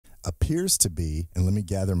appears to be, and let me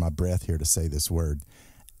gather my breath here to say this word,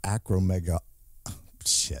 acromegaly.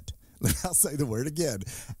 Shit. I'll say the word again.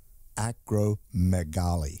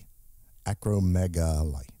 Acromegaly.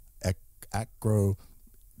 Acromegaly.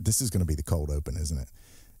 This is going to be the cold open, isn't it?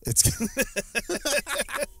 It's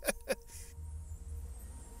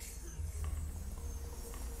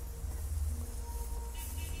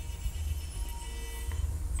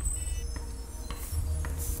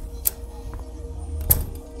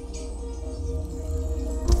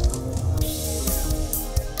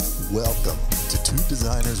Welcome to Two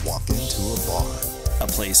Designers Walk Into a Bar. A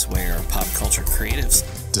place where pop culture creatives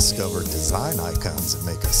Discover design icons that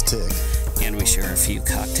make us tick. and we share a few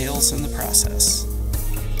cocktails in the process.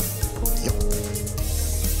 Yep.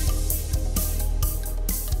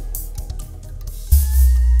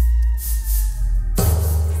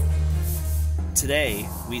 Today,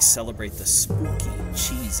 we celebrate the spooky,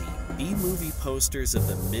 cheesy B-movie posters of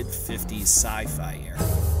the mid-50s sci-fi era.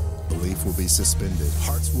 Belief will be suspended,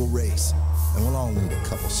 hearts will race, and we'll all need a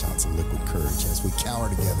couple shots of liquid courage as we cower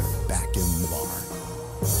together back in the bar.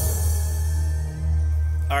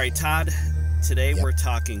 All right, Todd, today Yep. we're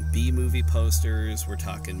talking B-movie posters, we're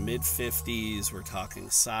talking mid-50s, we're talking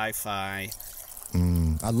sci-fi.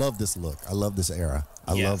 I love this look. I love this era.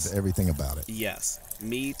 I Yes. love everything about it. Yes,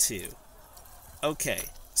 me too. Okay,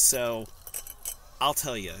 so I'll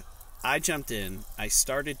tell you, I jumped in, I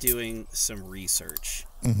started doing some research.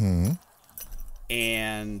 Mm-hmm.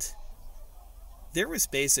 And there was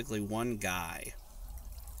basically one guy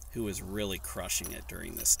who was really crushing it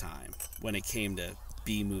during this time when it came to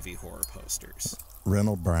B-movie horror posters.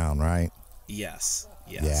 Reynold Brown, right? Yes.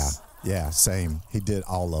 Yeah, same. He did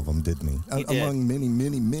all of them, didn't he? He did. Among many,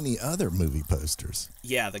 many, many other movie posters.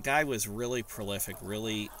 Yeah, the guy was really prolific,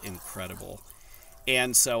 really incredible.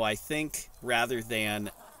 And so I think rather than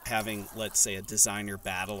having, let's say, a designer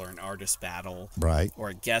battle or an artist battle, Right. or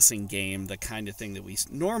a guessing game, the kind of thing that we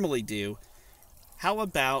normally do, how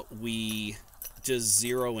about we just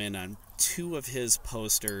zero in on two of his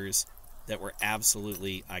posters that were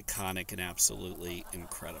absolutely iconic and absolutely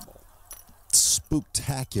incredible?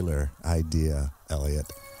 Spooktacular idea, Elliot.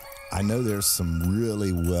 I know there's some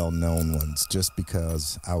really well-known ones just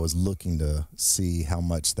because I was looking to see how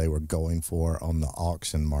much they were going for on the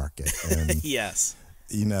auction market. And Yes.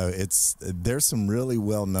 you know, there's some really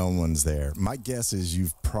well-known ones there. My guess is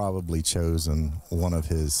you've probably chosen one of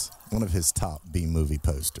his top B-movie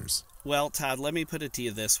posters. Well, Todd, let me put it to you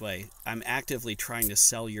this way. I'm actively trying to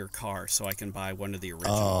sell your car so I can buy one of the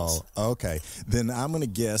originals. Oh, okay. Then I'm going to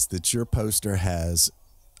guess that your poster has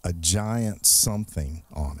a giant something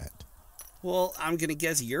on it. Well, I'm going to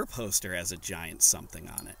guess your poster has a giant something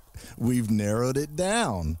on it. We've narrowed it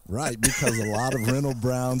down, right? Because a lot of Reynold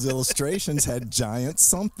Brown's illustrations had giant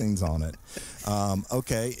somethings on it.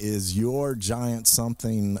 Okay, is your giant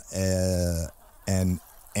something an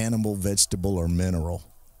animal, vegetable, or mineral?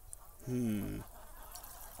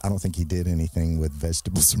 I don't think he did anything with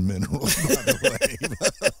vegetables or minerals, by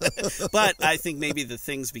the way. But I think maybe the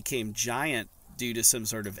things became giant due to some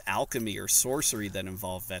sort of alchemy or sorcery that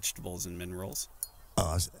involved vegetables and minerals.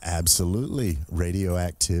 Absolutely.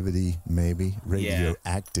 Radioactivity, maybe.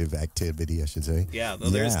 Radioactive activity, I should say. Yeah, though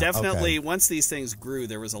there's definitely, okay. once these things grew,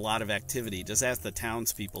 there was a lot of activity. Just ask the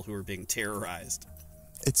townspeople who were being terrorized.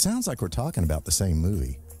 It sounds like we're talking about the same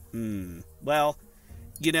movie. Well,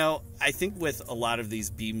 you know, I think with a lot of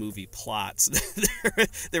these B-movie plots,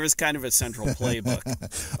 there was kind of a central playbook.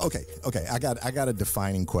 Okay. I got a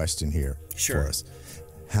defining question here Sure. for us.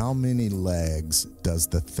 How many legs does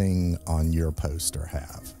the thing on your poster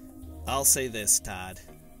have? I'll say this, Todd.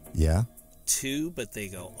 Yeah? 2, but they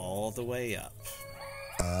go all the way up.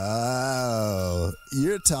 Oh,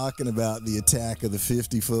 you're talking about the attack of the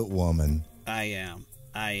 50-foot woman I am.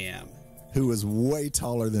 who was way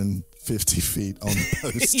taller than 50 feet on the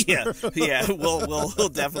poster. Yeah. We'll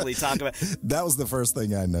definitely talk about. That was the first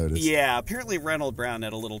thing I noticed. Yeah, apparently Reynold Brown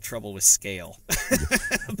had a little trouble with scale.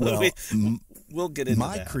 Well, we'll get into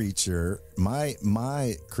my that.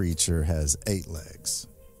 my creature has 8 legs.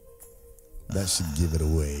 That should give it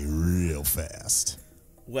away real fast.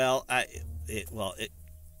 Well,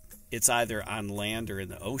 it's either on land or in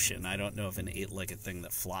the ocean. I don't know of an 8-legged thing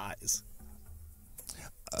that flies.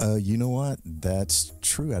 You know what? That's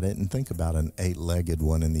true. I didn't think about an 8-legged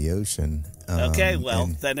one in the ocean. Okay, well,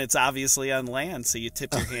 then it's obviously on land, so you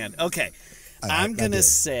tip your hand. Okay, I'm going to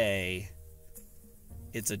say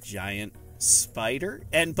it's a giant spider.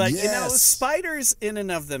 But you know, Yes. spiders in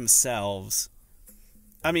and of themselves,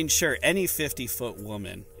 I mean, sure, any 50-foot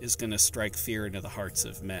woman is going to strike fear into the hearts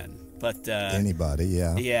of men. But Anybody,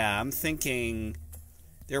 yeah. yeah, I'm thinking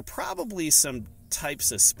there are probably some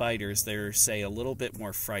types of spiders that are, say, a little bit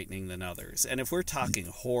more frightening than others. And if we're talking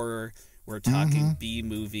horror, we're talking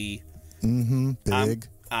B-movie. Big.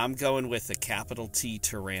 I'm going with the capital T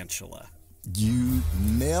tarantula. You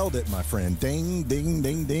nailed it, my friend. Ding, ding,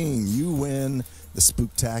 ding, ding. You win the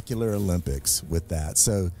Spooktacular Olympics with that.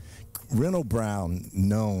 So Reynold Brown,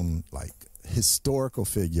 known like historical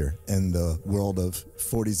figure in the world of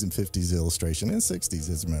 40s and 50s illustration, and 60s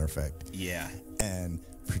as a matter of fact. Yeah. And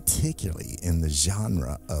particularly in the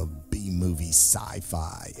genre of B-movie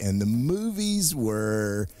sci-fi. And the movies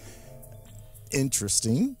were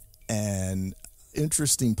interesting and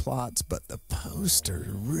interesting plots, but the poster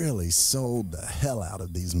really sold the hell out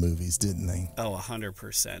of these movies, didn't they? Oh,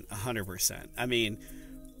 100%. 100%. I mean,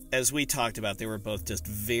 as we talked about, they were both just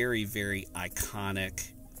very, very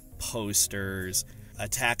iconic posters.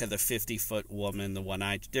 Attack of the 50-Foot Woman,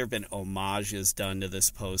 there have been homages done to this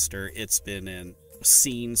poster. It's been in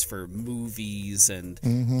scenes for movies and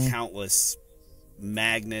countless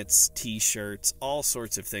magnets, t-shirts, all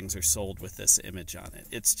sorts of things are sold with this image on it.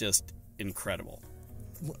 It's just incredible.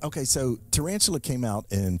 Okay, so Tarantula came out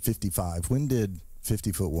in 55. When did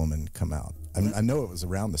 50-Foot Woman come out? I know it was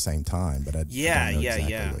around the same time, but I don't know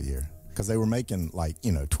exactly what year. Because they were making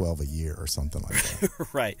 12 a year or something like that.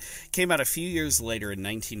 Right. Came out a few years later in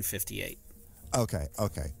 1958. Okay,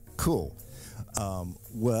 cool.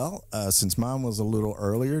 Since mine was a little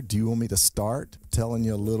earlier, do you want me to start telling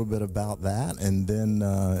you a little bit about that? And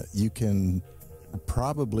then you can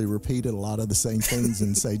probably repeat a lot of the same things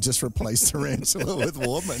and say, just replace tarantula with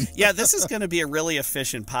woman. Yeah, this is going to be a really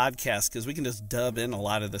efficient podcast because we can just dub in a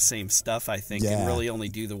lot of the same stuff, I think, and really only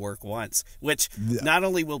do the work once, which not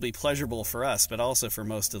only will be pleasurable for us, but also for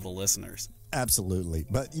most of the listeners. Absolutely.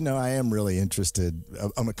 But, I am really interested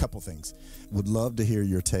on a couple things. Would love to hear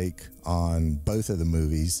your take on both of the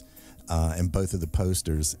movies and both of the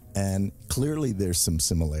posters. And clearly there's some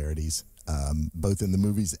similarities, both in the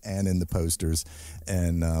movies and in the posters.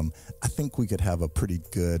 And I think we could have a pretty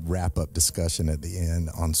good wrap-up discussion at the end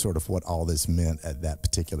on sort of what all this meant at that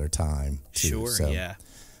particular time, too. Sure, yeah.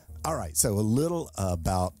 All right, so a little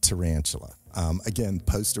about Tarantula. Again,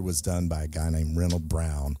 poster was done by a guy named Reynold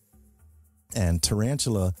Brown. And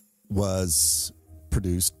Tarantula was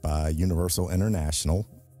produced by Universal International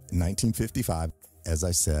in 1955, as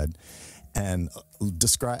I said. And I'll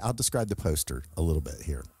describe the poster a little bit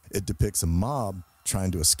here. It depicts a mob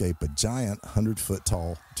trying to escape a giant 100-foot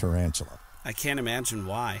tall tarantula. I can't imagine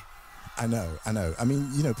why. I know. I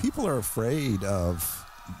mean, people are afraid of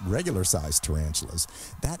regular-sized tarantulas.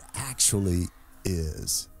 That actually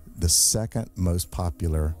is the second most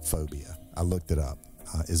popular phobia. I looked it up.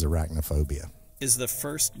 Is arachnophobia. Is the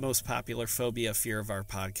first most popular phobia fear of our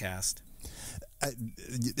podcast?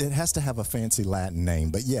 It has to have a fancy Latin name,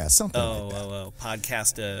 but yeah, something like that.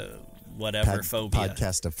 Podcast whatever phobia.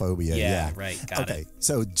 Podcastophobia, yeah. Right, got it. Okay,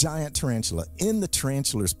 so giant tarantula. In the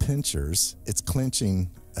tarantula's pinchers, it's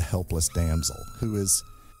clenching a helpless damsel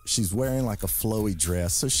she's wearing like a flowy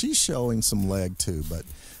dress, so she's showing some leg too, but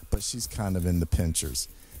she's kind of in the pinchers.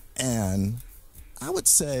 And I would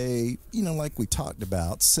say, like we talked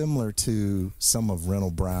about, similar to some of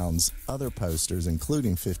Reynold Brown's other posters,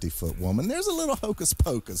 including 50-Foot Woman, there's a little hocus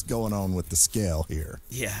pocus going on with the scale here.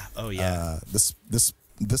 Yeah. Oh, yeah.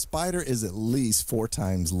 The spider is at least 4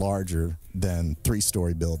 times larger than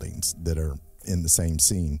 3-story buildings that are in the same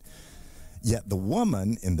scene. Yet the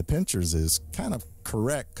woman in the pinchers is kind of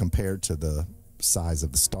correct compared to the size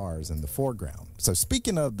of the stars in the foreground. So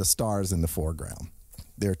speaking of the stars in the foreground,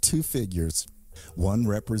 there are 2 figures, one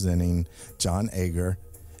representing John Agar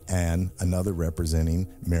and another representing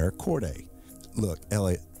Mary Corday. Look,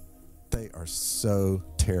 Elliot, they are so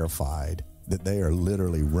terrified that they are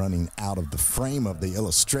literally running out of the frame of the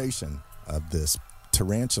illustration of this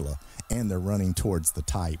tarantula, and they're running towards the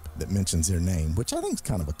type that mentions their name, which I think is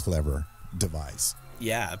kind of a clever device.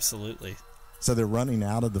 Yeah, absolutely. So they're running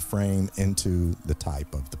out of the frame into the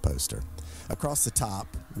type of the poster. Across the top,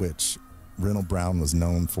 which Reynold Brown was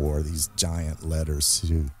known for, these giant letters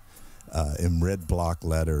in red block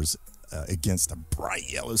letters against a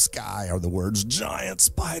bright yellow sky are the words "Giant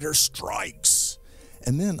Spider Strikes."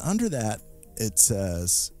 And then under that, it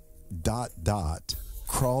says ...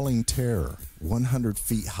 crawling terror, 100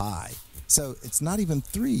 feet high. So it's not even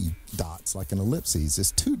 3 dots like an ellipses,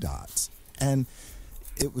 it's 2 dots. And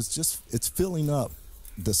it's filling up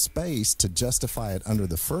the space to justify it under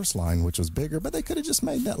the first line, which was bigger, but they could have just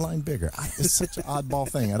made that line bigger. It's such an oddball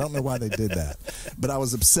thing. I don't know why they did that, but I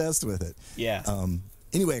was obsessed with it. Yeah.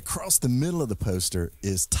 Anyway, across the middle of the poster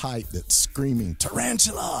is type that's screaming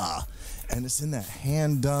 "Tarantula!" And it's in that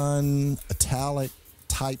hand-done italic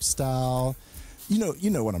type style. You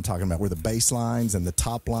know what I'm talking about, where the bass lines and the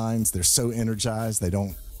top lines, they're so energized, they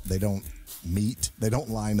don't meet, they don't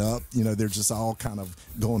line up. They're just all kind of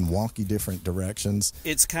going wonky different directions.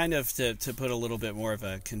 It's kind of, to put a little bit more of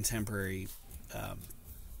a contemporary,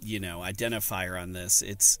 identifier on this.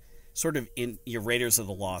 It's sort of in your Raiders of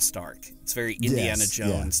the Lost Ark. It's very Indiana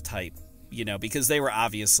Jones type, because they were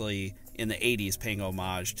obviously in the 80s paying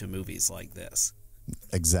homage to movies like this.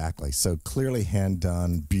 Exactly. So clearly hand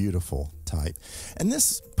done, beautiful type. And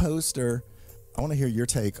this poster, I want to hear your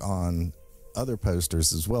take on other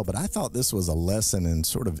posters as well, but I thought this was a lesson in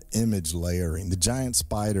sort of image layering. The giant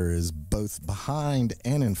spider is both behind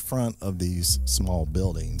and in front of these small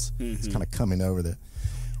buildings. Mm-hmm. It's kind of coming over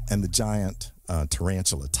and the giant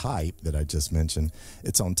tarantula type that I just mentioned,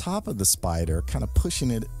 it's on top of the spider, kind of pushing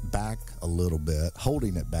it back a little bit,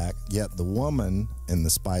 holding it back, yet the woman in the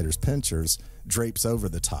spider's pinchers drapes over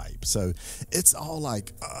the type. So it's all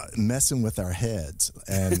like messing with our heads.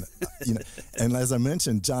 And and as I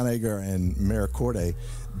mentioned, John Agar and Maricorte,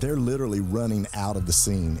 they're literally running out of the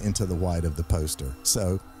scene into the white of the poster.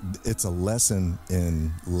 So it's a lesson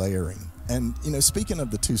in layering. And speaking of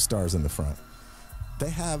the two stars in the front, they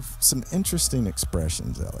have some interesting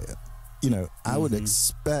expressions, Elliot. I would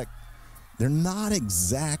expect they're not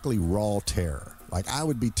exactly raw terror. Like, I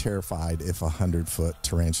would be terrified if a 100-foot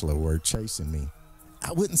tarantula were chasing me.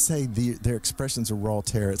 I wouldn't say their expressions are raw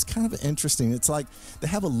terror. It's kind of interesting. It's like they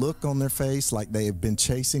have a look on their face like they have been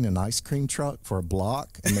chasing an ice cream truck for a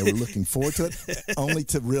block and they were looking forward to it, only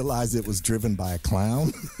to realize it was driven by a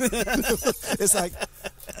clown. It's like,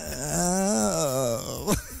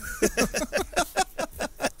 oh.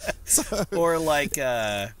 Or like,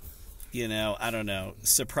 I don't know,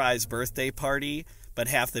 surprise birthday party, but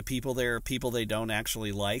half the people there are people they don't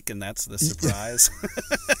actually like, and that's the surprise.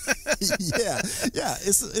 yeah,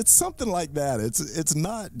 it's something like that. It's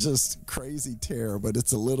not just crazy terror, but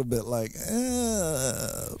it's a little bit like,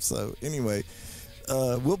 So anyway,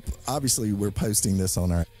 we're posting this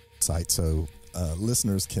on our site, so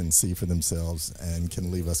listeners can see for themselves and can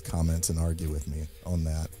leave us comments and argue with me on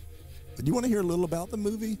that. Do you want to hear a little about the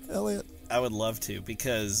movie, Elliot? I would love to,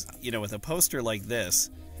 because, with a poster like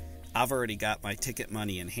this, I've already got my ticket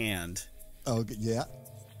money in hand. Oh, yeah.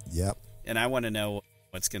 Yep. And I want to know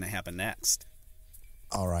what's going to happen next.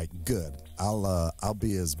 All right, good. I'll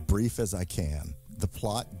be as brief as I can. The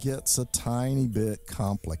plot gets a tiny bit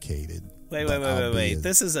complicated. Wait.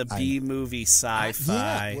 This is a B-movie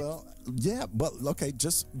sci-fi. But okay,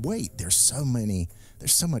 just wait. There's so much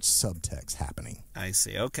subtext happening. I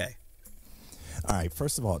see. Okay. All right,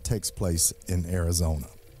 first of all, it takes place in Arizona.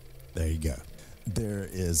 There you go. There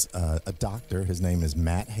is a doctor. His name is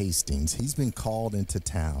Matt Hastings. He's been called into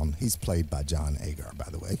town. He's played by John Agar, by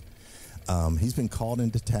the way. He's been called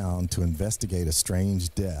into town to investigate a strange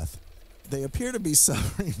death. They appear to be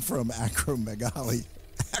suffering from acromegaly.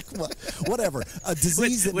 Whatever, a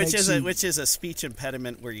disease which is a speech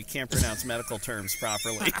impediment where you can't pronounce medical terms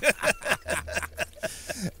properly.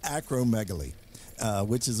 Acromegaly,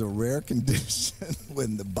 which is a rare condition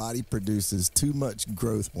when the body produces too much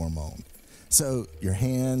growth hormone. So your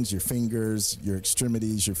hands, your fingers, your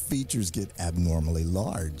extremities, your features get abnormally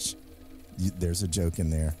large. There's a joke in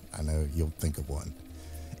there. I know you'll think of one.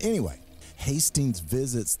 Anyway, Hastings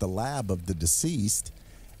visits the lab of the deceased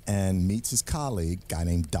and meets his colleague, a guy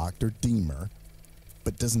named Dr. Deemer,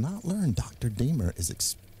 but does not learn Dr. Deemer is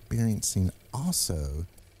experiencing also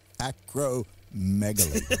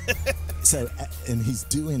acromegaly. And he's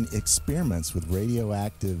doing experiments with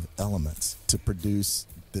radioactive elements to produce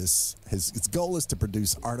this. His goal is to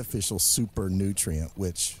produce artificial super nutrient,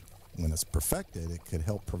 which, when it's perfected, it could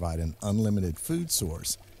help provide an unlimited food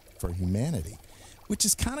source for humanity, which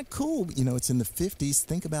is kind of cool. It's in the 50s.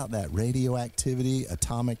 Think about that. Radioactivity,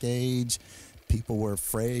 atomic age. People were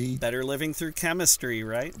afraid. Better living through chemistry,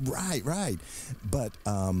 right? Right. But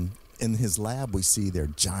in his lab, we see there are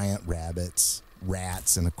giant rabbits,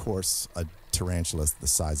 rats, and, of course, a tarantula the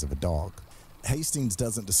size of a dog. Hastings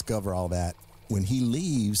doesn't discover all that. When he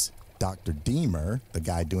leaves, Dr. Deemer, the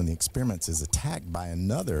guy doing the experiments, is attacked by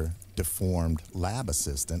another deformed lab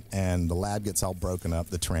assistant, and the lab gets all broken up,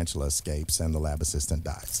 the tarantula escapes, and the lab assistant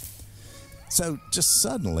dies. So just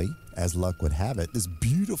suddenly, as luck would have it, this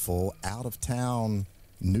beautiful out-of-town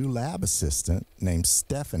new lab assistant named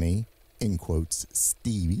Stephanie, in quotes,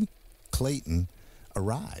 Stevie Clayton,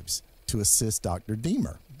 arrives to assist Dr.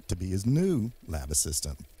 Deemer to be his new lab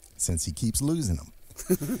assistant, since he keeps losing them.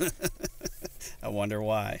 I wonder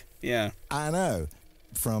why. Yeah. I know.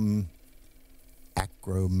 From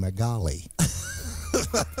acromegaly.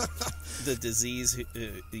 The disease,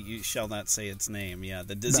 you shall not say its name. Yeah,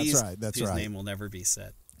 the disease that's whose right. name will never be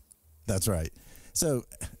said. That's right. So,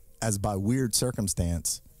 as by weird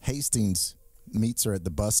circumstance, Hastings meets her at the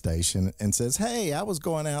bus station and says, "Hey, I was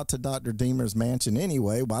going out to Dr. Deemer's mansion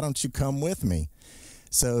anyway. Why don't you come with me?"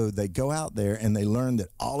 So they go out there and they learn that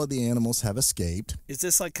all of the animals have escaped. Is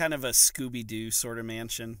this like kind of a Scooby-Doo sort of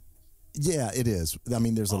mansion? Yeah, it is. I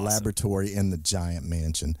mean, there's Awesome. a laboratory in the giant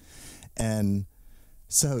mansion. And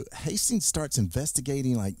so Hastings starts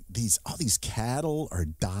investigating, like, all these cattle are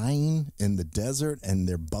dying in the desert and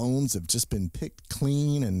their bones have just been picked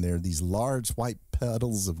clean and there are these large white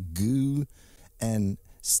puddles of goo. And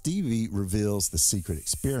Stevie reveals the secret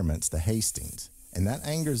experiments to Hastings. And that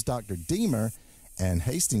angers Dr. Deemer, and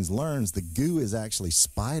Hastings learns the goo is actually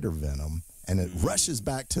spider venom, and it rushes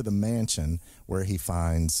back to the mansion where he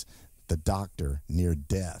finds the doctor near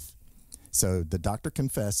death. So the doctor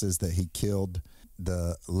confesses that he killed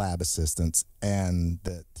the lab assistants and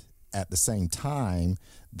that at the same time,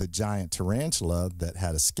 the giant tarantula that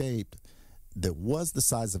had escaped, that was the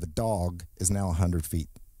size of a dog, is now 100 feet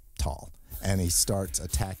tall. And he starts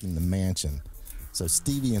attacking the mansion. So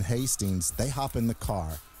Stevie and Hastings, they hop in the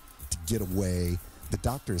car to get away. The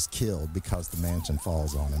doctor is killed because the mansion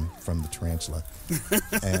falls on him from the tarantula.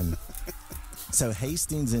 And so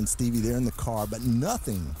Hastings and Stevie, they're in the car, but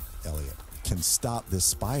nothing, Elliot, can stop this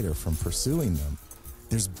spider from pursuing them.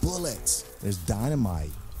 There's bullets, there's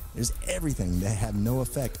dynamite, there's everything that have no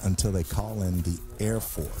effect until they call in the Air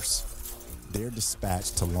Force. They're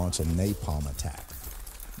dispatched to launch a napalm attack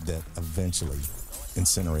that eventually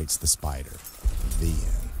incinerates the spider. The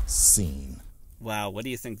end. Scene. Wow, what do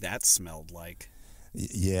you think that smelled like?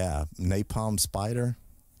 Yeah, napalm spider.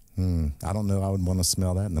 I don't know. I would want to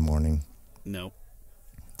smell that in the morning. Nope.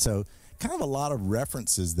 So kind of a lot of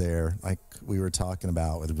references there, like we were talking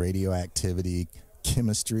about with radioactivity,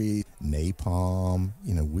 chemistry, napalm,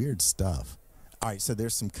 weird stuff. All right, so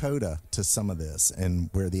there's some coda to some of this and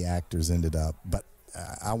where the actors ended up, but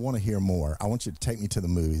I want to hear more. I want you to take me to the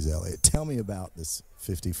movies, Elliot. Tell me about this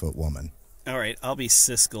 50-foot woman. All right, I'll be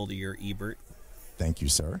Siskel to your Ebert. Thank you,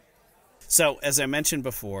 sir. So, as I mentioned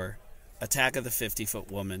before, Attack of the 50-Foot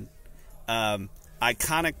Woman,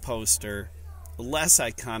 iconic poster, less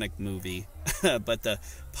iconic movie, but the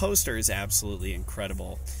poster is absolutely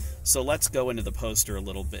incredible. So let's go into the poster a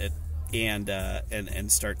little bit and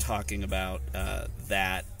start talking about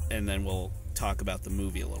that, and then we'll talk about the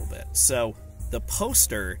movie a little bit. So the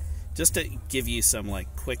poster, just to give you some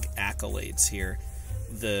quick accolades here,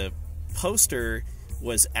 the poster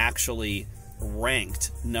was actually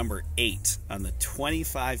ranked number 8 on the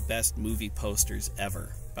 25 best movie posters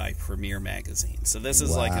ever by Premiere Magazine. So this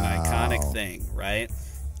is like an iconic thing, right?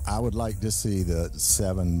 I would like to see the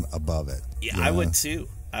 7 above it. Yeah, I would too.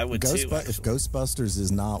 I would too. If Ghostbusters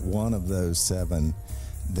is not one of those 7,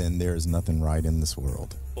 then there is nothing right in this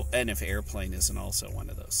world. And if Airplane isn't also one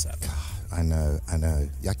of those 7. God, I know.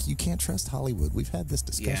 You can't trust Hollywood. We've had this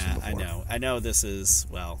discussion before. Yeah, I know this is,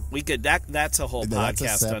 we could, that's a whole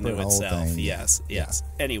podcast unto itself. Thing. Yes.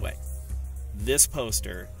 Anyway, this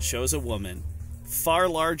poster shows a woman far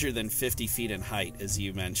larger than 50 feet in height, as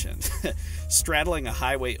you mentioned, straddling a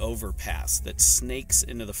highway overpass that snakes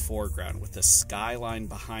into the foreground with the skyline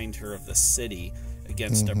behind her of the city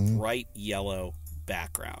against a bright yellow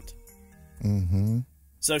background.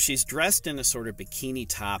 So she's dressed in a sort of bikini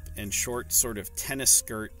top and short sort of tennis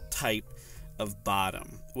skirt type of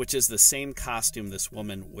bottom, which is the same costume this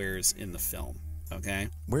woman wears in the film, okay?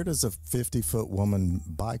 Where does a 50-foot woman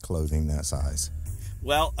buy clothing that size?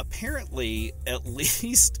 Well, apparently, at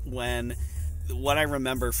least what I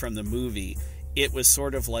remember from the movie, it was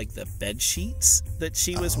sort of like the bed sheets that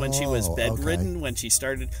she was when she was bedridden, when she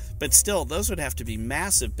started. But still, those would have to be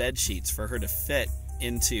massive bed sheets for her to fit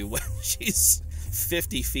into when she's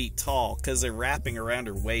 50 feet tall, because they're wrapping around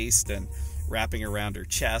her waist and wrapping around her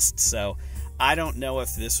chest. So I don't know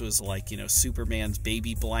if this was Superman's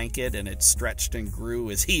baby blanket and it stretched and grew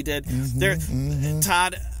as he did.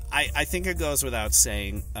 Todd, I think it goes without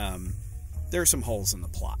saying, there are some holes in the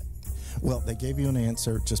plot. Well, they gave you an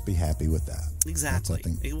answer. Just be happy with that. Exactly.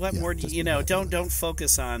 What more do you know? Don't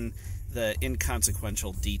focus on the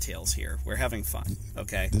inconsequential details here. We're having fun,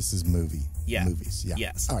 okay? This is movies. Yeah.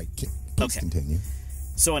 Yes. All right, please continue.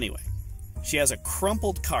 So anyway, she has a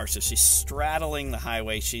crumpled car, so she's straddling the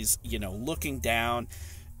highway. She's, looking down,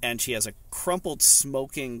 and she has a crumpled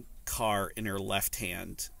smoking car in her left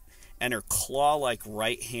hand, and her claw-like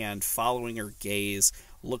right hand following her gaze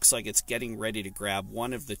looks like it's getting ready to grab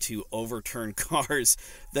one of the two overturned cars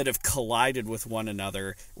that have collided with one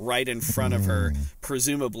another right in front of her,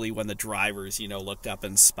 presumably when the drivers, looked up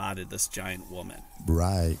and spotted this giant woman.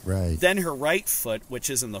 Right. Then her right foot, which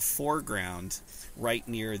is in the foreground, right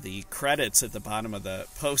near the credits at the bottom of the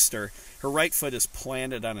poster, her right foot is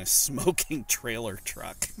planted on a smoking trailer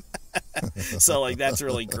truck. So, that's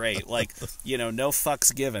really great. No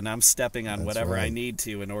fucks given. I'm stepping on whatever I need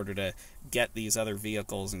to in order to get these other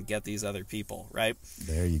vehicles and get these other people, right?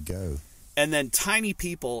 There you go. And then tiny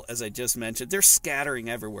people, as I just mentioned, they're scattering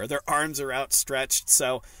everywhere. Their arms are outstretched.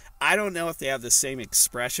 So I don't know if they have the same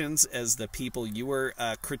expressions as the people you were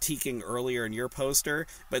critiquing earlier in your poster,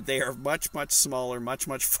 but they are much, much smaller, much,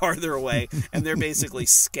 much farther away, and they're basically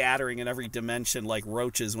scattering in every dimension like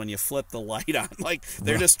roaches when you flip the light on.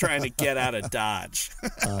 They're just trying to get out of Dodge.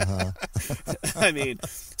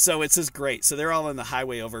 So it's just great. So they're all in the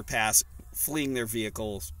highway overpass, fleeing their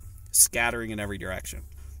vehicles, scattering in every direction.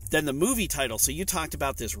 Then the movie title. So you talked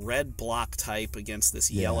about this red block type against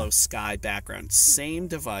this yellow sky background. Same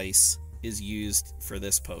device is used for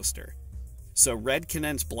this poster. So red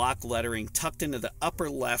condensed block lettering tucked into the upper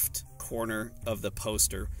left corner of the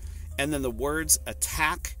poster. And then the words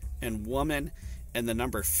attack and woman and the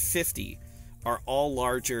number 50 are all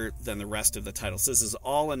larger than the rest of the title. So this is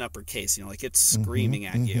all in uppercase, it's screaming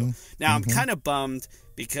at you. Now I'm kind of bummed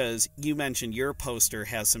because you mentioned your poster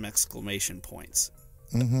has some exclamation points.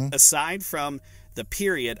 Aside from the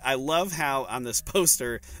period, I love how on this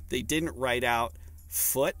poster they didn't write out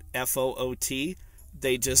foot, F-O-O-T.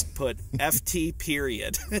 They just put F-T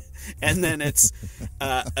period. And then it's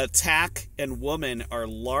attack and woman are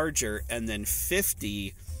larger, and then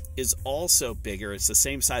 50 is also bigger. It's the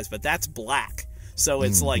same size, but that's black. So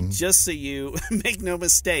it's just so you make no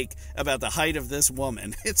mistake about the height of this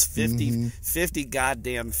woman, it's 50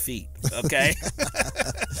 goddamn feet, okay?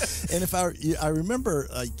 And if I remember,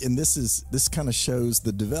 and this kind of shows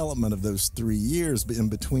the development of those 3 years in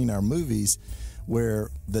between our movies,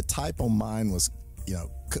 where the type on mine was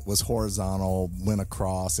horizontal, went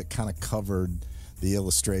across, it kind of covered the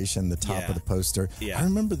illustration, the top of the poster. Yeah. I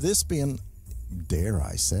remember this being, dare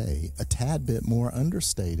I say, a tad bit more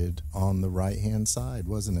understated on the right-hand side,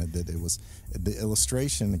 wasn't it? That it was the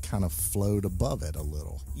illustration kind of flowed above it a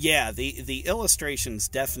little. Yeah, the illustration's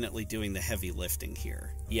definitely doing the heavy lifting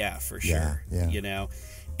here. Yeah, for sure. Yeah.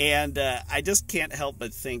 And I just can't help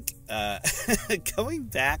but think, going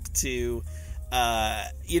back to,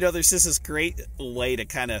 there's just this great way to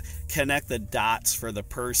kind of connect the dots for the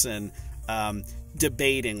person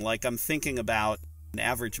debating. I'm thinking about an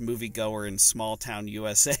average moviegoer in small town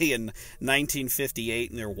USA in 1958,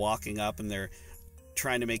 and they're walking up and they're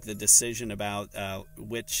trying to make the decision about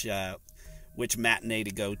which matinee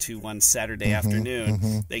to go to one Saturday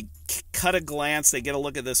afternoon. They cut a glance, they get a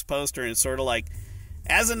look at this poster, and it's sort of like,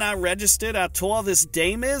 has it not registered how tall this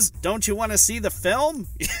dame is? Don't you want to see the film?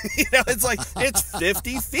 It's like, it's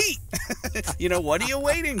 50 feet. What are you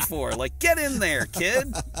waiting for? Get in there,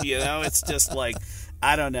 kid. It's just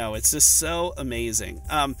I don't know. It's just so amazing.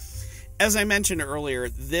 As I mentioned earlier,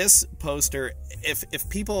 this poster, if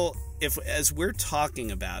as we're talking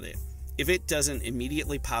about it, if it doesn't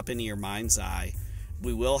immediately pop into your mind's eye,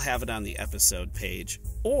 we will have it on the episode page.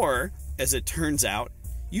 Or, as it turns out,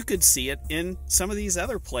 you could see it in some of these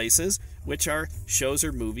other places, which are shows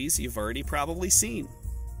or movies you've already probably seen.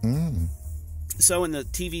 So in the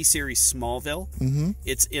TV series Smallville,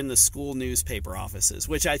 it's in the school newspaper offices,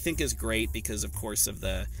 which I think is great because, of course, of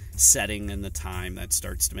the setting and the time. That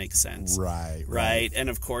starts to make sense. Right. And,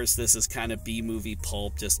 of course, this is kind of B-movie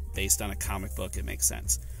pulp, just based on a comic book. It makes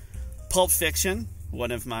sense. Pulp Fiction,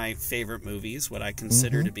 one of my favorite movies, what I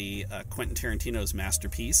consider to be Quentin Tarantino's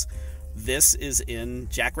masterpiece. This is in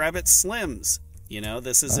Jackrabbit Slims.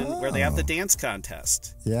 This is in where they have the dance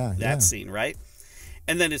contest. That scene, right?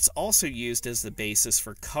 And then it's also used as the basis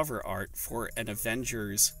for cover art for an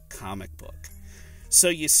Avengers comic book. So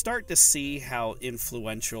you start to see how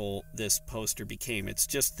influential this poster became. It's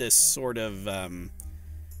just this sort of,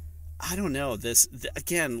 I don't know,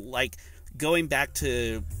 again, going back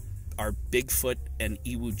to our Bigfoot and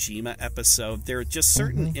Iwo Jima episode, there are just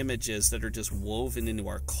certain images that are just woven into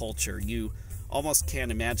our culture. You almost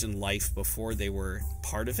can't imagine life before they were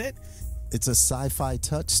part of it. It's a sci-fi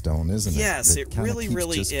touchstone, isn't it? Yes, it really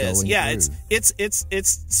is. Yeah,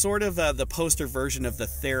 it's sort of the poster version of the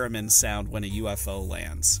theremin sound when a UFO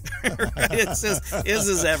lands. It's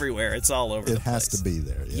just everywhere. It's all over the place. It has to be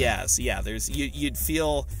there. Yeah. Yes, yeah. You'd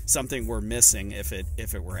feel something we're missing if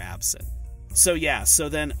it were absent. So yeah, so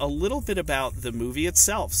then a little bit about the movie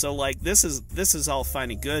itself. So this is all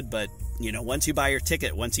fine and good, but once you buy your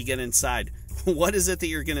ticket, once you get inside, What is it that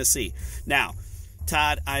you're going to see? Now,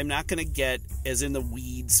 Todd, I'm not going to get as in the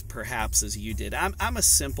weeds, perhaps, as you did. I'm a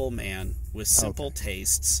simple man with simple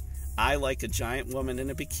tastes. I like a giant woman in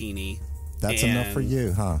a bikini. That's enough for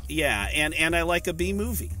you, huh? Yeah, and I like a B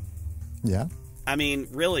movie. Yeah. I mean,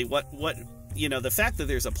 really, what the fact that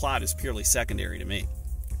there's a plot is purely secondary to me.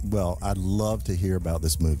 Well, I'd love to hear about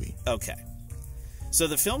this movie. Okay. So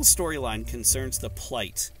the film's storyline concerns the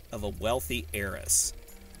plight of a wealthy heiress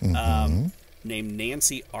named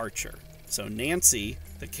Nancy Archer. So Nancy,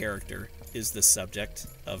 the character, is the subject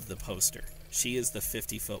of the poster. She is the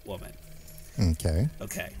 50-foot woman. Okay.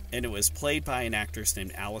 Okay. And it was played by an actress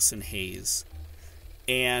named Allison Hayes.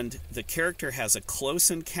 And the character has a close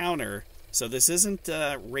encounter. So this isn't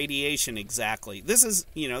radiation exactly. This is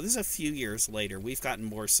a few years later. We've gotten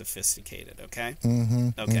more sophisticated, okay?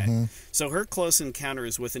 Okay. So her close encounter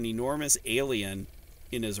is with an enormous alien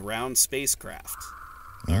in his round spacecraft.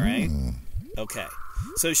 All right? Okay.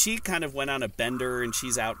 So she kind of went on a bender, and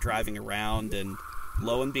she's out driving around, and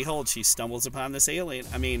lo and behold, she stumbles upon this alien.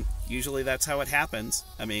 I mean, usually that's how it happens.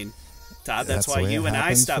 I mean, Todd, that's why you and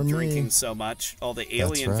I stopped drinking so much, all the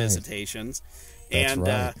alien visitations.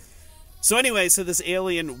 And so anyway, so this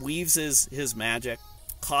alien weaves his magic,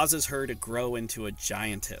 causes her to grow into a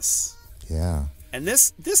giantess. Yeah. And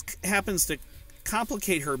this happens to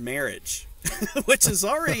complicate her marriage, which is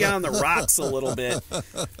already on the rocks a little bit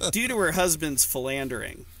due to her husband's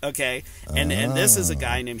philandering. Okay. And this is a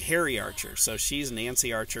guy named Harry Archer. So she's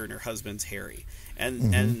Nancy Archer and her husband's Harry.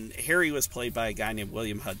 And Harry was played by a guy named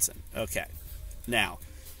William Hudson. Okay. Now,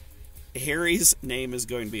 Harry's name is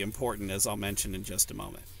going to be important, as I'll mention in just a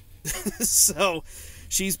moment. So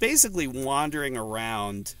she's basically wandering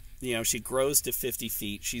around. She grows to 50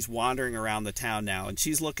 feet. She's wandering around the town now, and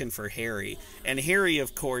she's looking for Harry. And Harry,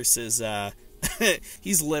 of course, is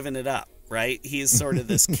he's living it up, right? He's sort of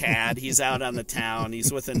this cad. He's out on the town.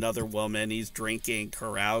 He's with another woman. He's drinking,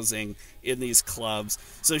 carousing in these clubs.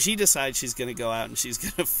 So she decides she's going to go out and she's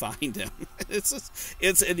going to find him.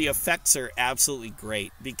 And the effects are absolutely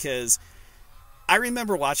great, because I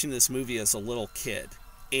remember watching this movie as a little kid,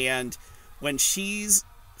 and when she's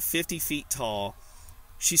 50 feet tall,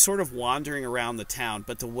 she's sort of wandering around the town,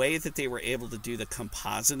 but the way that they were able to do the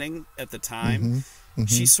compositing at the time,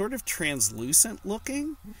 she's sort of translucent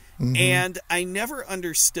looking. And I never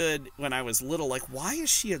understood when I was little, like, why is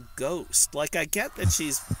she a ghost? Like, I get that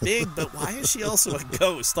she's big, but why is she also a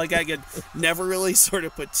ghost? Like, I could never really sort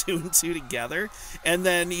of put two and two together. And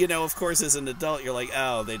then, of course, as an adult, you're like,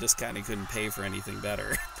 oh, they just kind of couldn't pay for anything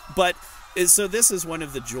better. But so this is one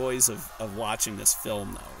of the joys of watching this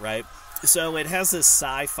film, though, right? So it has this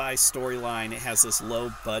sci-fi storyline. It has this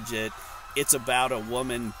low budget. It's about a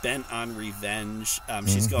woman bent on revenge.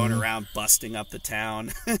 She's going around busting up the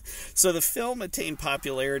town. So the film attained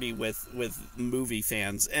popularity with movie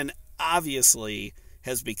fans, and obviously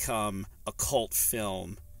has become a cult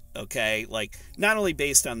film. Okay, like, not only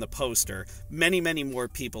based on the poster, many more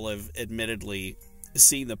people have admittedly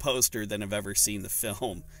seen the poster than have ever seen the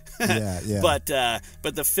film. Yeah. But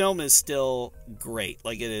the film is still great.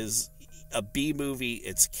 Like, it is a B movie.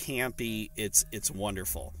 It's campy. It's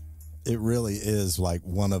wonderful. It really is like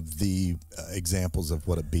one of the examples of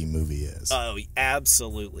what a B movie is. Oh,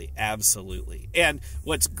 absolutely. And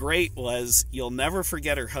what's great was you'll never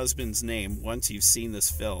forget her husband's name once you've seen this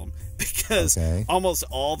film, because almost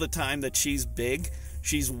all the time that she's big,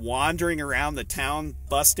 she's wandering around the town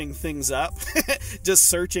busting things up, just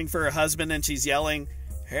searching for her husband, and she's yelling,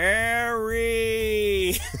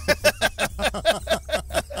 Harry!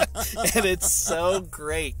 And it's so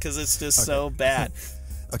great because it's just so bad.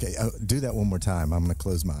 Okay, do that one more time. I'm going to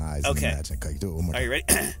close my eyes and imagine. Okay, do it one more time. Are you ready?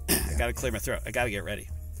 I got to clear my throat. I got to get ready.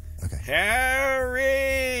 Okay.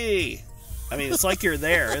 Harry! I mean, it's like you're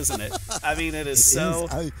there, isn't it? I mean, it is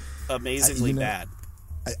amazingly bad.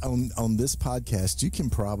 On this podcast, you can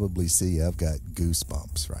probably see I've got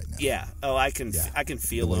goosebumps right now. Yeah. Oh, I can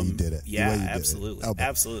feel them. You did it. Yeah, absolutely. Okay.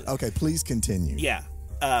 Absolutely. Okay, please continue. Yeah.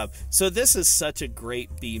 So this is such a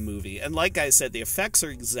great B movie. And like I said, the effects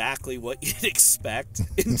are exactly what you'd expect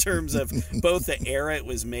in terms of both the era it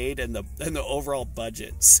was made and the overall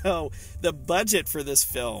budget. So the budget for this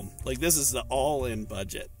film, like, this is the all-in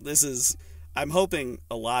budget. I'm hoping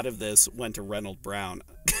a lot of this went to Reynold Brown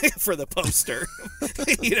for the poster,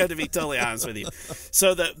 to be totally honest with you.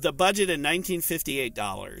 So the budget in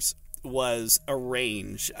 $1958 was a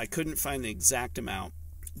range. I couldn't find the exact amount,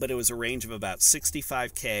 but it was a range of about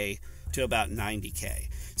 $65K to about $90K.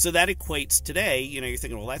 So that equates today, you're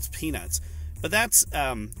thinking, well, that's peanuts. But that's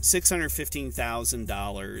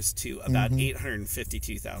 $615,000 to about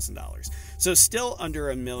 $852,000. So still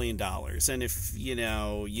under $1 million. And if,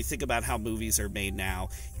 you think about how movies are made now,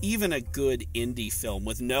 even a good indie film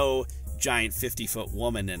with no giant 50-foot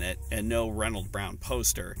woman in it and no Reynold Brown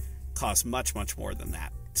poster costs much, much more than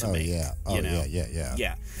that to make. Yeah.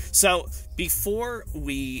 Yeah. So before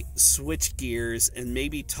we switch gears and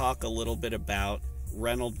maybe talk a little bit about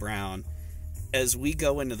Reynold Brown, as we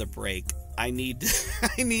go into the break, I need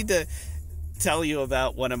to tell you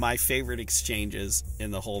about one of my favorite exchanges in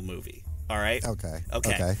the whole movie. All right? Okay.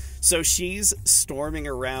 So she's storming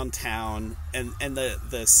around town, and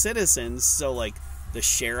the citizens, so like the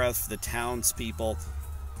sheriff, the townspeople,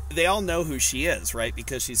 they all know who she is, right?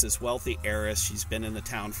 Because she's this wealthy heiress. She's been in the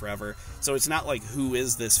town forever. So it's not like, who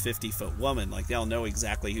is this 50-foot woman? Like, they all know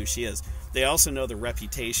exactly who she is. They also know the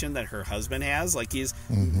reputation that her husband has. Like, he's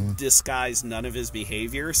disguised none of his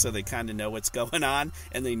behavior, so they kind of know what's going on,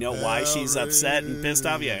 and they know why she's upset and pissed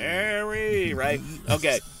off. Yeah, Harry, right?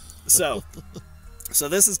 Okay, so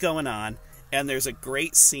this is going on, and there's a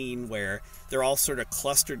great scene where they're all sort of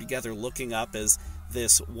clustered together looking up as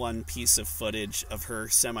this one piece of footage of her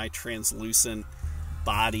semi-translucent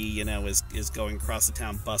body, is going across the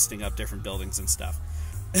town, busting up different buildings and stuff.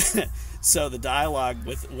 So the dialogue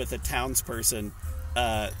with a townsperson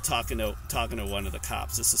talking to one of the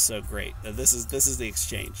cops. This is so great. This is the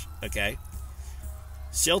exchange. Okay,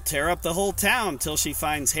 she'll tear up the whole town till she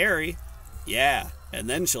finds Harry. Yeah, and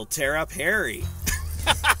then she'll tear up Harry.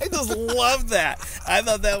 I just love that. I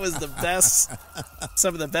thought that was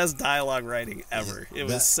some of the best dialogue writing ever. It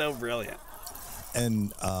was so brilliant.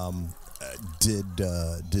 And did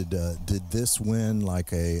this win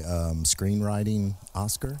like a screenwriting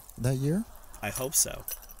Oscar that year? I hope so.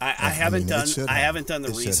 I haven't done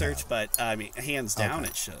the research, but I mean, hands down,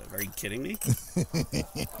 it should have. Are you kidding me?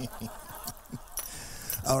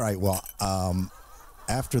 All right. Well,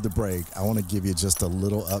 after the break, I want to give you just a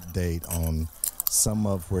little update on some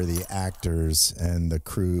of where the actors and the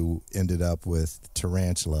crew ended up with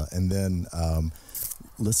Tarantula, and then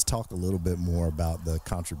let's talk a little bit more about the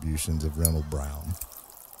contributions of Reynold Brown.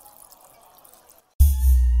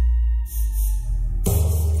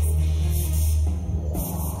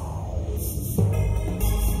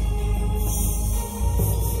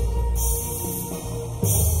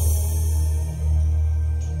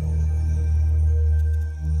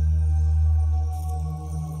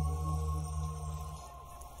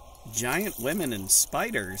 Giant women and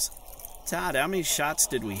spiders. Todd, how many shots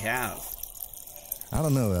did we have? I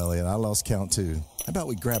don't know, Elliot. I lost count too. How about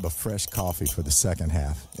we grab a fresh coffee for the second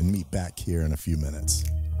half and meet back here in a few minutes?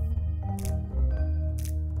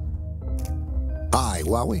 Hi,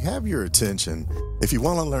 while we have your attention, if you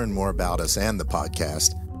want to learn more about us and the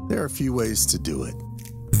podcast, there are a few ways to do it.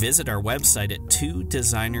 Visit our website at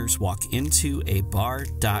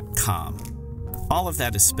twodesignerswalkintoabar.com. All of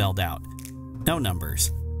that is spelled out. No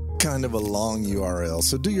numbers. Kind of a long URL,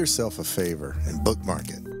 so do yourself a favor and bookmark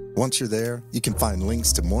it. Once you're there, you can find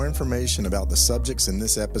links to more information about the subjects in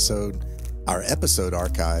this episode, our episode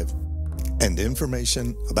archive, and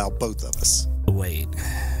information about both of us. Wait,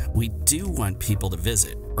 we do want people to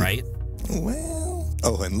visit, right? Well,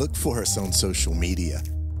 and look for us on social media.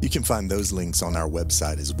 You can find those links on our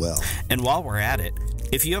website as well. And while we're at it,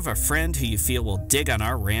 if you have a friend who you feel will dig on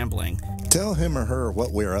our rambling, tell him or her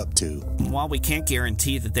what we're up to. While we can't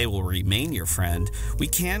guarantee that they will remain your friend, we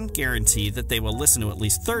can guarantee that they will listen to at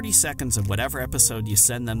least 30 seconds of whatever episode you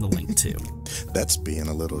send them the link to. That's being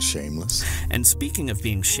a little shameless. And speaking of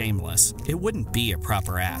being shameless, it wouldn't be a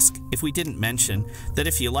proper ask if we didn't mention that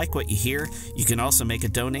if you like what you hear, you can also make a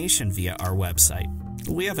donation via our website.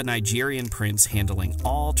 We have a Nigerian prince handling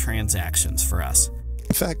all transactions for us.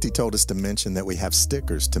 In fact, he told us to mention that we have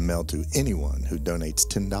stickers to mail to anyone who donates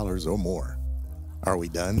 $10 or more. Are we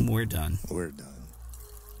done? We're done. We're done.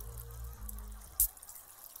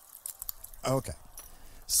 Okay.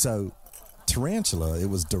 So, Tarantula, it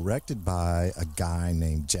was directed by a guy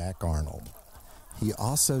named Jack Arnold. He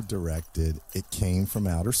also directed It Came from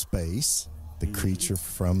Outer Space, The Creature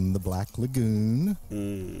from the Black Lagoon,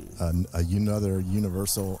 another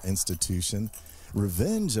Universal institution,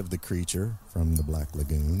 Revenge of the Creature from the Black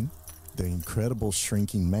Lagoon, The Incredible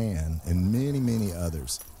Shrinking Man, and many, many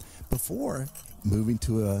others, before moving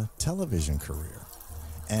to a television career.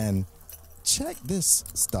 And check this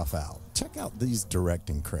stuff out. Check out these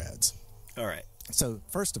directing creds. All right. So,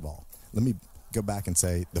 first of all, let me go back and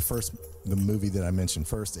say the movie that I mentioned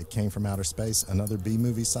first, It Came from Outer Space, another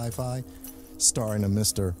B-movie sci-fi, starring a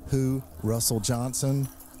Mr. Who, Russell Johnson,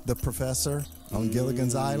 the professor on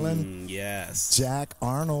Gilligan's Island. Yes. Jack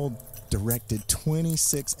Arnold directed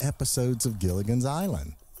 26 episodes of Gilligan's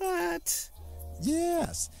Island. What?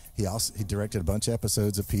 Yes. He directed a bunch of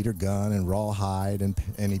episodes of Peter Gunn and Rawhide,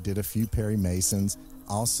 and he did a few Perry Masons.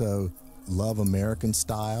 Also, Love American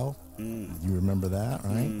Style. You remember that,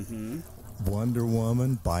 right? Mm-hmm. Wonder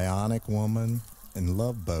Woman, Bionic Woman, and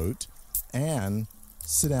Love Boat. And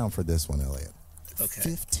sit down for this one, Elliot. Okay.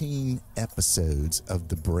 15 episodes of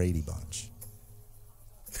The Brady Bunch,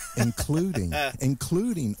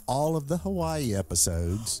 including all of the Hawaii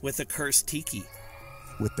episodes With the cursed tiki.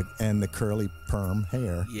 with the curly perm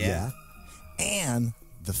hair. Yeah. And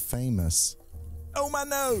the famous "Oh My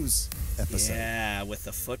Nose" episode. Yeah, with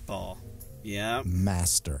the football. Yeah.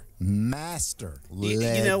 Master.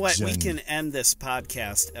 Legend. You know what? We can end this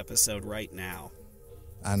podcast episode right now.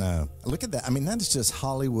 I know. Look at that. I mean, that is just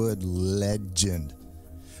Hollywood legend.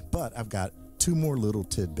 But I've got two more little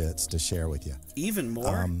tidbits to share with you. Even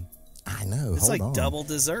more? I know. It's Hold like on. double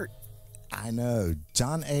dessert. I know.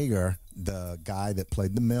 John Agar, the guy that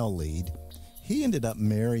played the male lead, he ended up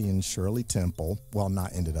marrying Shirley Temple. Well,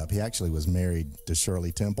 not ended up. He actually was married to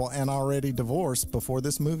Shirley Temple and already divorced before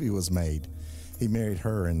this movie was made. He married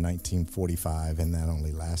her in 1945, and that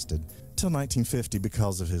only lasted till 1950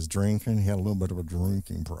 because of his drinking. He had a little bit of a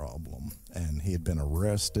drinking problem, and he had been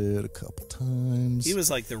arrested a couple times. He was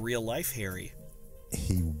like the real life Harry.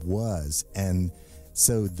 He was. And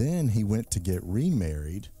so then he went to get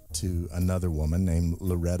remarried to another woman named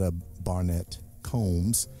Loretta Barnett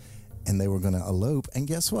Combs, and they were going to elope. And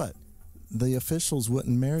guess what? The officials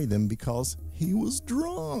wouldn't marry them because he was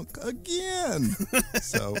drunk again.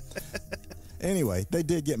 So anyway, they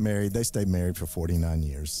did get married. They stayed married for 49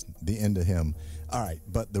 years. The end of him. All right,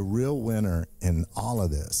 but the real winner in all of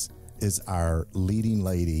this is our leading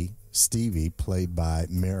lady, Stevie, played by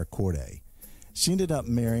Mara Corday. She ended up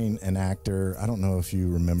marrying an actor. I don't know if you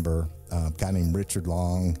remember a guy named Richard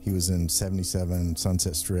Long. He was in 77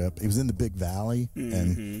 Sunset Strip. He was in The Big Valley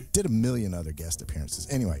and did a million other guest appearances.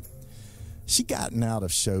 Anyway, she gotten out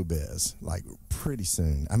of showbiz like pretty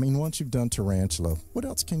soon. I mean, once you've done Tarantula, what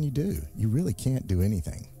else can you do? You really can't do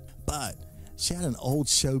anything. But she had an old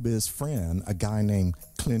showbiz friend, a guy named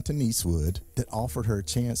Clinton Eastwood, that offered her a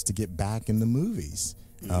chance to get back in the movies.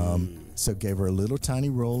 So gave her a little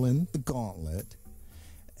tiny role in The Gauntlet.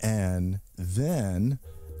 And then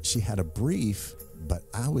she had a brief, but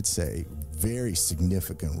I would say very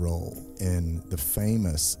significant role in the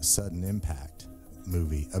famous Sudden Impact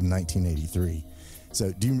movie of 1983.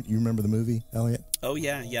 So do you remember the movie, Elliot? Oh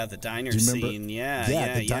yeah, the diner Do you remember? scene.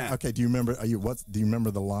 Yeah. Okay, do you remember do you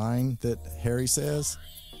remember the line that Harry says?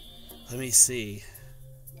 Let me see.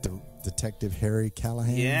 Detective Harry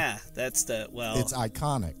Callahan? Yeah, that's It's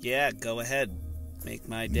iconic. Yeah, go ahead. Make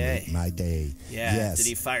my day. Make my day. Yeah. Yes. Did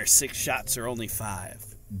he fire 6 shots or only 5?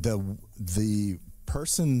 The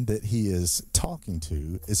person that he is talking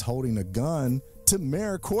to is holding a gun to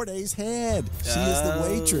Mara Corday's head. She is the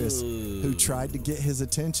waitress who tried to get his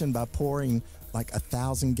attention by pouring like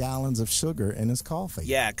 1,000 gallons of sugar in his coffee.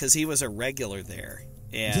 Yeah, because he was a regular there.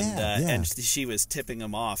 And she was tipping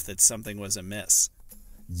him off that something was amiss.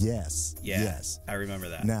 Yes. Yeah, Yes. I remember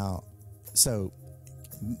that. Now, so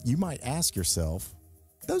you might ask yourself,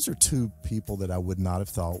 those are two people that I would not have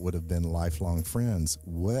thought would have been lifelong friends.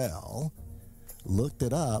 Well, looked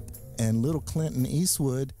it up, and little Clinton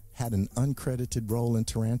Eastwood had an uncredited role in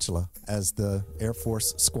Tarantula as the Air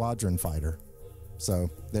Force squadron fighter. So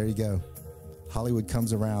there you go. Hollywood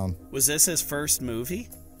comes around. Was this his first movie?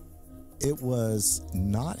 It was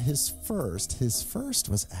not his first. His first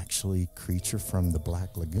was actually Creature from the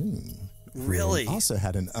Black Lagoon. Really? He also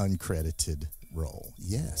had an uncredited role.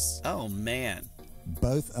 Yes. Oh, man.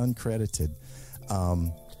 Both uncredited.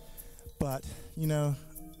 But, you know,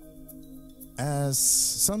 as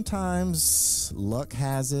sometimes luck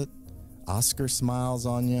has it, Oscar smiles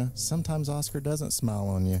on you. Sometimes Oscar doesn't smile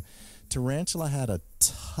on you. Tarantula had a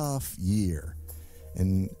tough year.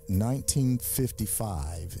 In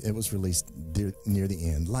 1955, it was released near the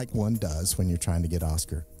end, like one does when you're trying to get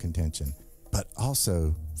Oscar contention. But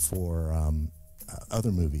also for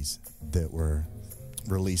other movies that were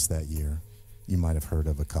released that year. You might have heard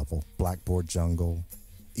of a couple. Blackboard Jungle,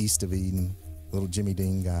 East of Eden, little Jimmy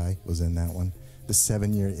Dean guy was in that one. The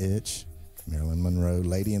 7-Year Itch, Marilyn Monroe,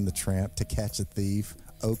 Lady and the Tramp, To Catch a Thief,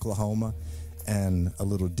 Oklahoma, and a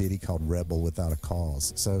little ditty called Rebel Without a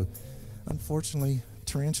Cause. So unfortunately,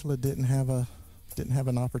 Tarantula didn't have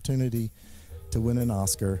an opportunity to win an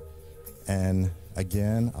Oscar. And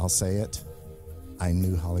again, I'll say it, I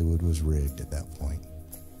knew Hollywood was rigged at that point.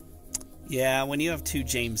 Yeah, when you have 2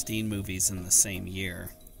 James Dean movies in the same year.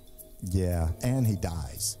 Yeah, and he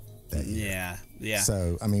dies that year. Yeah, yeah.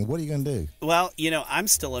 So, I mean, what are you going to do? Well, I'm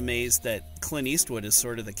still amazed that Clint Eastwood is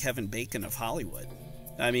sort of the Kevin Bacon of Hollywood.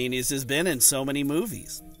 I mean, he's just been in so many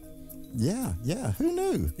movies. Yeah, who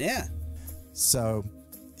knew? Yeah. So,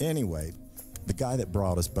 anyway, the guy that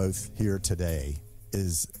brought us both here today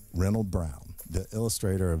is Reynold Brown, the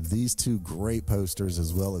illustrator of these two great posters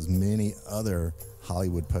as well as many other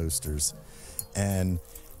Hollywood posters. And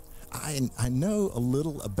I know a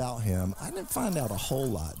little about him. I didn't find out a whole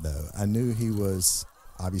lot, though. I knew he was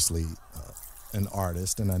obviously an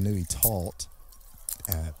artist, and I knew he taught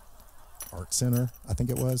at Art Center, I think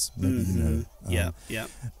it was. Maybe you know. Yeah.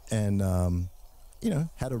 And,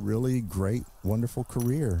 had a really great, wonderful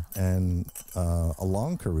career and a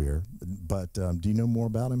long career. But do you know more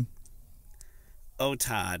about him? Oh,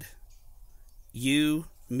 Todd, you,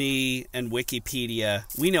 me, and Wikipedia,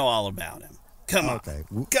 we know all about him. Come on. Okay.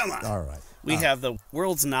 Come on. All right. We have the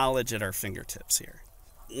world's knowledge at our fingertips here.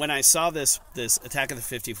 When I saw this Attack of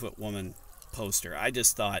the 50-Foot Woman poster, I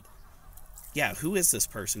just thought, yeah, who is this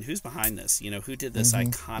person? Who's behind this? Who did this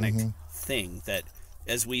iconic thing that,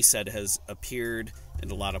 as we said, has appeared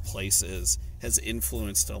in a lot of places, has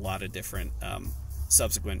influenced a lot of different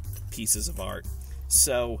subsequent pieces of art.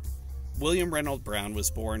 So, William Reynold Brown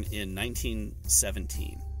was born in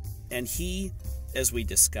 1917, and he, as we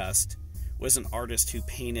discussed, was an artist who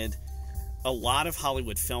painted a lot of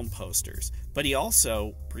Hollywood film posters, but he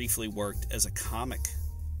also briefly worked as a comic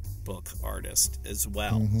book artist as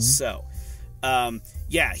well. So,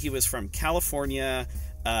 he was from California.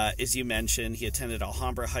 As you mentioned, he attended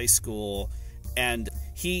Alhambra High School, and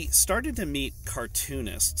he started to meet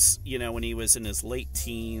cartoonists, when he was in his late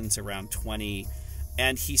teens, around 20,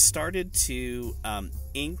 and he started to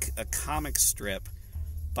ink a comic strip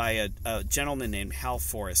by a gentleman named Hal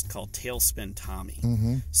Forrest called Tailspin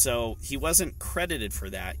Tommy. So he wasn't credited for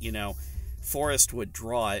that. Forrest would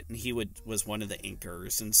draw it, and he was one of the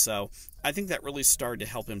inkers, and so I think that really started to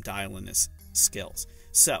help him dial in his skills.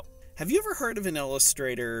 So, have you ever heard of an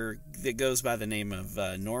illustrator that goes by the name of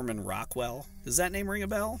Norman Rockwell? Does that name ring a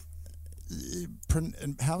bell?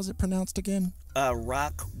 How is it pronounced again?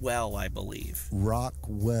 Rockwell, I believe.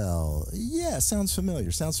 Rockwell. Yeah, sounds familiar.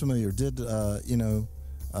 Did,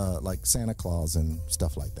 like Santa Claus and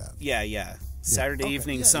stuff like that. Yeah. Saturday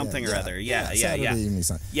evening something or other. Yeah. Saturday evening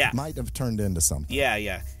something. Yeah. Might have turned into something.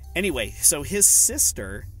 Yeah. Anyway, so his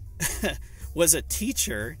sister was a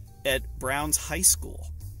teacher at Brown's high school.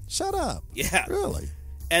 Shut up. Yeah. Really?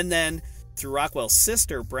 And then through Rockwell's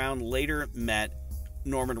sister, Brown later met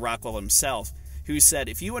Norman Rockwell himself, who said,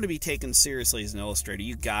 if you want to be taken seriously as an illustrator,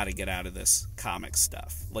 you got to get out of this comic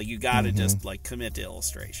stuff. Like, you got to just, commit to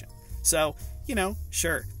illustration. So,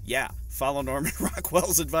 sure, follow Norman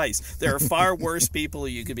Rockwell's advice. There are far worse people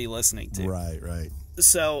you could be listening to. Right.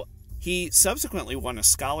 So, he subsequently won a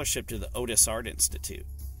scholarship to the Otis Art Institute.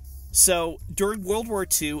 So, during World War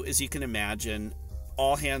II, as you can imagine,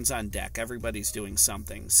 all hands on deck. Everybody's doing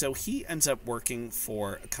something. So he ends up working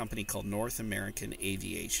for a company called North American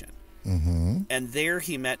Aviation. And there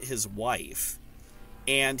he met his wife,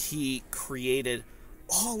 and he created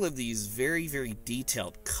all of these very, very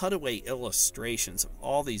detailed cutaway illustrations of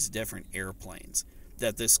all these different airplanes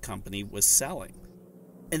that this company was selling.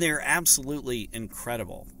 And they're absolutely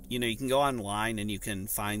incredible. You can go online and you can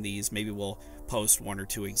find these. Maybe we'll post one or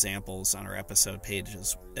two examples on our episode page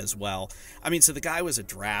as well. I mean, so the guy was a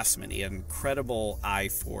draftsman. He had an incredible eye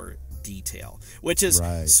for detail, which is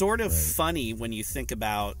sort of funny when you think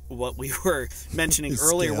about what we were mentioning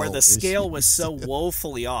earlier, where the scale was so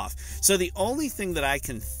woefully off. So the only thing that I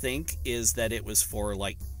can think is that it was for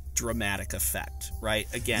dramatic effect, right?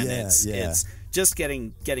 Again, it's just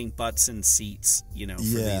getting butts in seats, for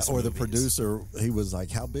these or the movies. Producer, he was like,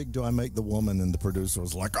 how big do I make the woman? And the producer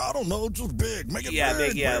was like, I don't know, just big, make it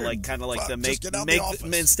big. Like kind of like the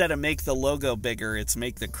instead of make the logo bigger, it's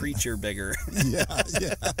make the creature bigger. Yeah.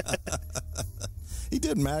 He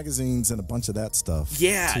did magazines and a bunch of that stuff.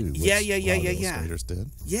 Yeah. Illustrators did.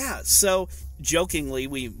 Yeah. So jokingly,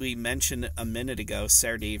 we mentioned a minute ago,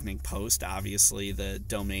 Saturday Evening Post, obviously the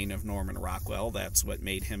domain of Norman Rockwell. That's what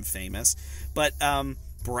made him famous. But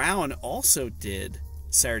Brown also did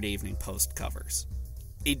Saturday Evening Post covers.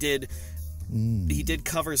 He did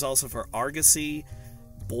covers also for Argosy,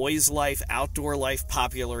 Boys Life, Outdoor Life,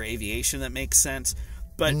 Popular Aviation. That makes sense.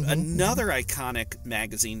 But another iconic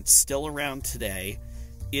magazine still around today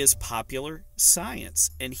is Popular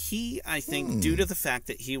Science. And he, I think, due to the fact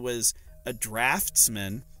that he was a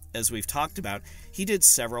draftsman, as we've talked about, he did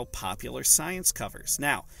several Popular Science covers.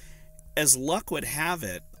 Now, as luck would have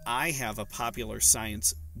it, I have a Popular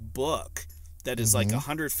Science book that is like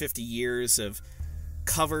 150 years of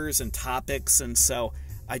covers and topics, and so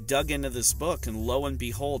I dug into this book, and lo and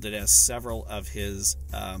behold, it has several of his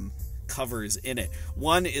covers in it.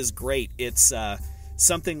 One is great. It's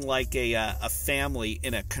something like a family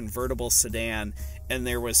in a convertible sedan, and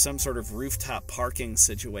there was some sort of rooftop parking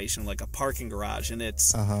situation, like a parking garage, and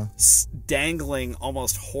it's dangling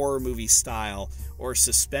almost horror movie style or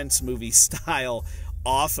suspense movie style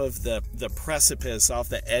off of the precipice, off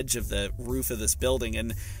the edge of the roof of this building.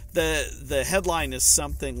 And the headline is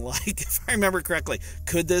something like, if I remember correctly,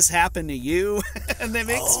 "Could this happen to you?" And that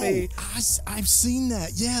makes me... I've seen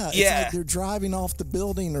that. Yeah. It's like they're driving off the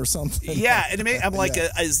building or something. Yeah. And I'm like,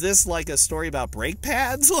 is this like a story about brake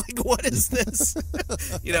pads? Like, what is this?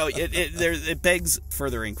 It begs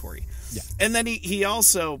further inquiry. Yeah. And then he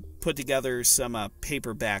also put together some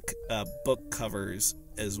paperback book covers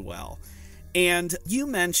as well. And you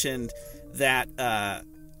mentioned that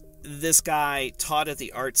this guy taught at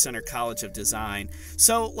the Art Center College of Design.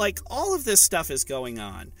 So, like, all of this stuff is going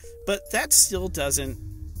on, but that still doesn't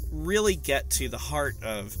really get to the heart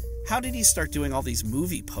of how did he start doing all these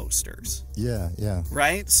movie posters? Yeah.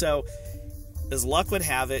 Right? So, as luck would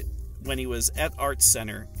have it, when he was at Art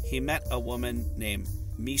Center, he met a woman named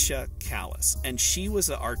Misha Callis, and she was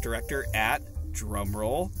the art director at,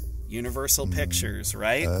 drumroll, Universal Pictures,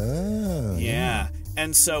 right? Oh, yeah.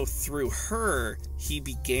 And so through her, he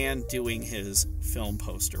began doing his film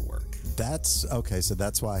poster work. That's okay. So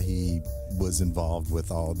that's why he was involved with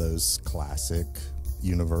all those classic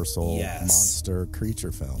Universal monster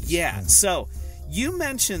creature films. Yeah. So you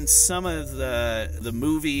mentioned some of the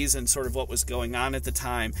movies and sort of what was going on at the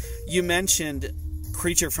time. You mentioned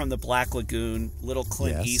Creature from the Black Lagoon, little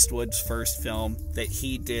Clint Eastwood's first film that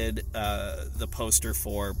he did the poster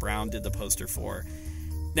for. Brown did the poster for.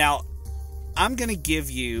 Now, I'm going to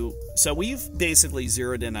give you... So we've basically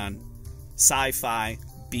zeroed in on sci-fi,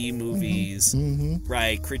 B-movies,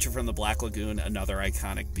 right? Creature from the Black Lagoon, another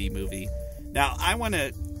iconic B-movie. Now, I want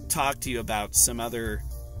to talk to you about some other,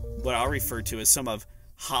 what I'll refer to as some of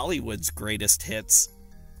Hollywood's greatest hits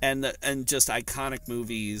and just iconic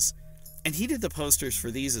movies. And he did the posters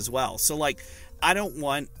for these as well. So, like, I don't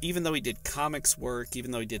want, even though he did comics work,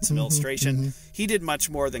 even though he did some illustration, he did much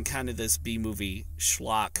more than kind of this B-movie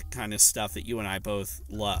schlock kind of stuff that you and I both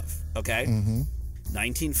love, okay?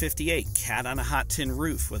 1958, Cat on a Hot Tin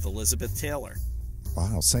Roof with Elizabeth Taylor.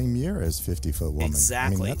 Wow, same year as 50-Foot Woman.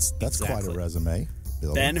 Exactly. I mean, that's quite a resume.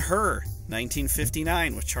 Ben-Hur,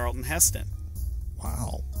 1959 with Charlton Heston.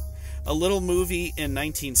 Wow. A little movie in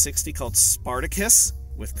 1960 called Spartacus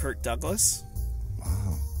with Kirk Douglas.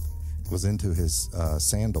 Wow. Was into his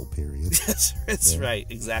sandal period. That's right.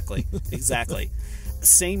 Exactly.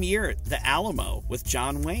 Same year, The Alamo with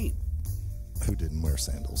John Wayne. Who didn't wear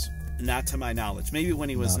sandals? Not to my knowledge. Maybe when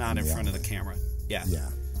he was not in front of the camera. Yeah. Yeah.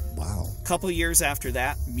 Wow. A couple of years after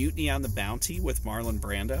that, Mutiny on the Bounty with Marlon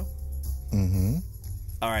Brando.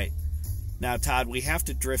 All right. Now, Todd, we have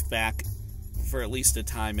to drift back for at least a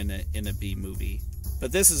time in a B movie.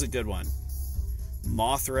 But this is a good one.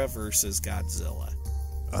 Mothra versus Godzilla.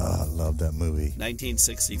 I love that movie.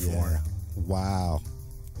 1964. Yeah. Wow.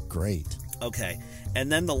 Great. Okay.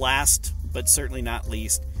 And then the last, but certainly not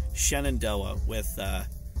least, Shenandoah with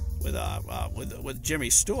Jimmy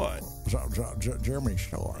Stewart. Jimmy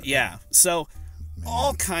Stewart. Yeah. So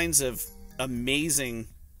all kinds of amazing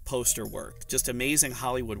poster work, just amazing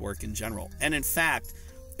Hollywood work in general. And in fact,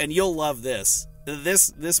 and you'll love this.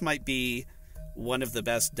 This might be one of the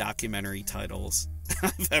best documentary titles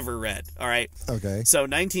I've ever read. All right. Okay. So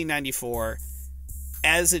 1994,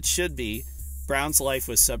 as it should be, Brown's life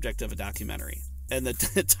was subject of a documentary. And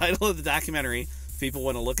the title of the documentary, if people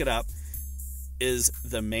want to look it up, is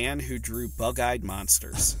The Man Who Drew Bug-Eyed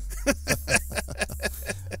Monsters.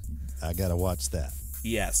 I got to watch that.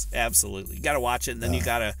 Yes, absolutely. You got to watch it, and then you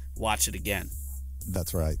got to watch it again.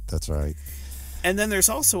 That's right. And then there's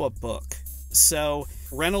also a book. So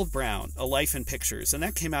Reynold Brown, A Life in Pictures, and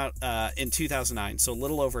that came out in 2009, so a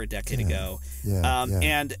little over a decade ago.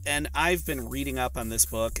 And I've been reading up on this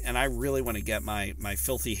book, and I really want to get my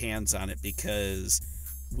filthy hands on it because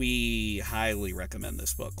we highly recommend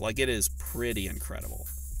this book. Like, it is pretty incredible.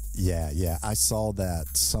 Yeah. I saw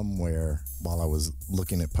that somewhere while I was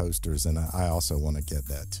looking at posters, and I also want to get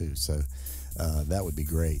that too. So that would be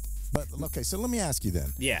great. But okay, so let me ask you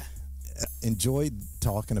then. Yeah. Enjoyed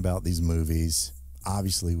talking about these movies.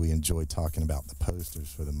 Obviously, we enjoyed talking about the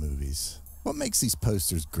posters for the movies. What makes these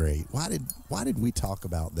posters great? Why did we talk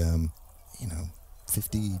about them,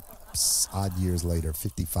 50 odd years later,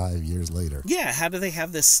 55 years later? Yeah, how do they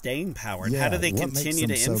have this staying power? And how do they continue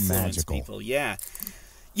to influence people? Yeah.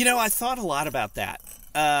 I thought a lot about that.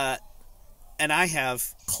 And I have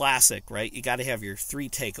classic, right? You got to have your 3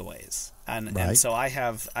 takeaways. And so I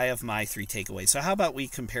have my 3 takeaways. So how about we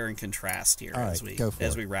compare and contrast here as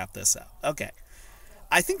we wrap this up? Okay.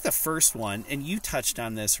 I think the first one, and you touched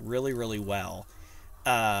on this really, really well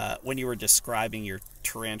when you were describing your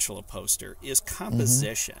Tarantula poster, is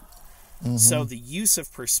composition. Mm-hmm. So the use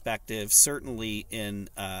of perspective, certainly in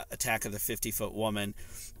Attack of the 50-Foot Woman,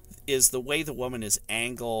 is the way the woman is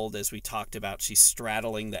angled, as we talked about. She's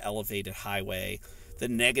straddling the elevated highway, the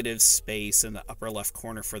negative space in the upper left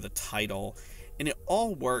corner for the title, and it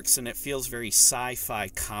all works, and it feels very sci-fi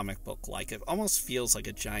comic book-like. It almost feels like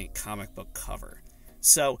a giant comic book cover.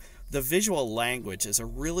 So the visual language is a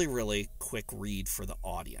really, really quick read for the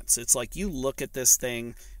audience. It's like you look at this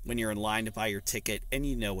thing when you're in line to buy your ticket, and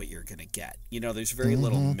you know what you're going to get. There's very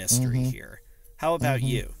little mystery here. How about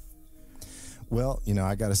you? Well,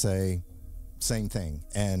 I got to say, same thing.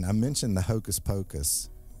 And I mentioned the hocus pocus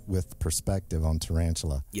with perspective on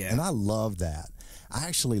Tarantula. Yeah. And I love that. I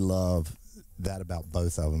actually love that about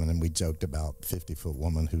both of them. And then we joked about 50-Foot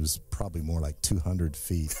Woman, who's probably more like 200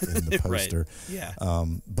 feet in the poster. Right. Yeah.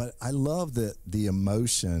 But I love that the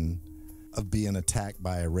emotion of being attacked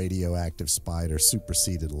by a radioactive spider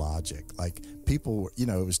superseded logic. Like, people, it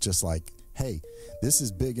was just like, hey, this is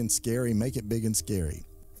big and scary. Make it big and scary.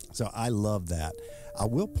 So I love that. I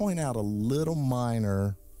will point out a little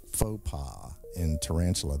minor faux pas in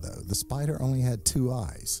Tarantula, though. The spider only had 2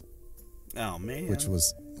 eyes. Oh, man. Which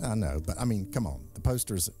was, I know, but I mean, come on. The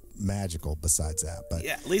poster's magical besides that. But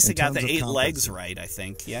yeah, at least it got the 8 legs right, I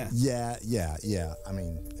think. Yeah. Yeah. I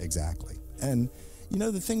mean, exactly. And,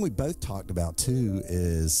 the thing we both talked about, too,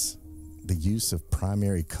 is the use of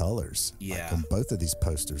primary colors. Yeah. Like on both of these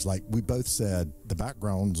posters. Like, we both said the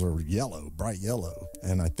backgrounds are yellow, bright yellow.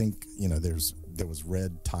 And I think, there was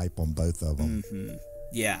red type on both of them. Mm-hmm.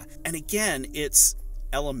 Yeah. And again, it's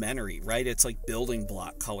elementary, right? It's like building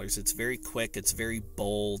block colors. It's very quick. It's very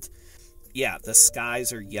bold. Yeah, the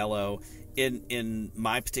skies are yellow. In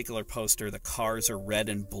my particular poster, the cars are red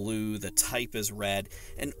and blue. The type is red.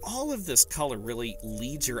 And all of this color really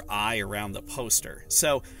leads your eye around the poster.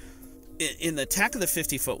 So in the Attack of the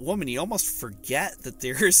 50-Foot Woman, you almost forget that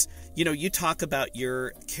there's, you talk about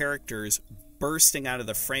your characters bursting out of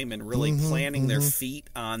the frame and really planting their feet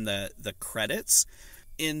on the credits.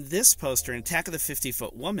 In this poster, in Attack of the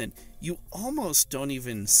 50-Foot Woman, you almost don't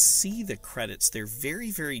even see the credits. They're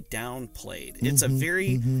very, very downplayed. It's a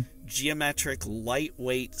very geometric,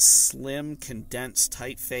 lightweight, slim, condensed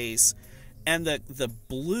typeface. And the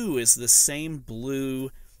blue is the same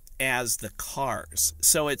blue as the cars.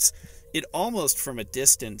 So it almost from a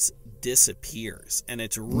distance disappears. And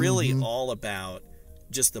it's really all about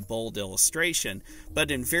just the bold illustration,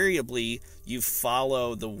 but invariably you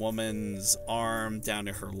follow the woman's arm down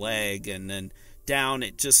to her leg, and then down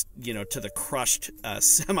it just, to the crushed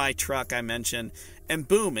semi-truck I mentioned, and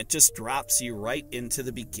boom, it just drops you right into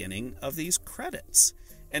the beginning of these credits.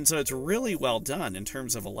 And so it's really well done in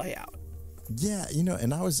terms of a layout. Yeah,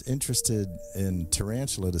 and I was interested in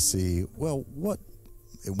Tarantula to see, well,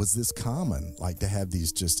 was this common, like to have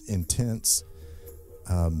these just intense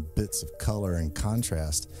bits of color and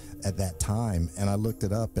contrast at that time. And I looked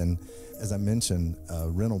it up, and as I mentioned,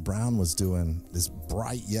 Reynold Brown was doing this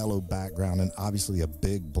bright yellow background and obviously a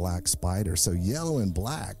big black spider. So yellow and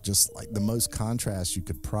black, just like the most contrast you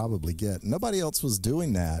could probably get. Nobody else was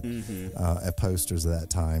doing that at posters at that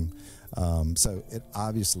time. So it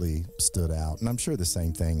obviously stood out. And I'm sure the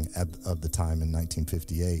same thing of the time in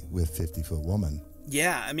 1958 with 50-Foot Woman.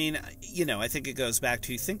 Yeah, I mean, I think it goes back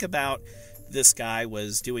to, think about this guy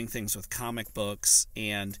was doing things with comic books,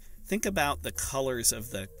 and think about the colors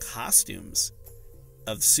of the costumes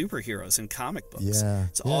of superheroes in comic books. Yeah.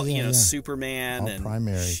 It's all, Superman all and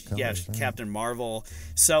primary colors, Captain Marvel.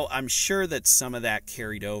 So I'm sure that some of that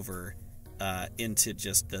carried over into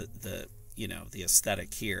just the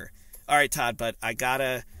aesthetic here. All right, Todd, but I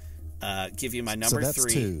gotta give you my number 3. So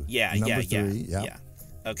that's 2. Yeah.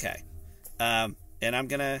 Okay. And I'm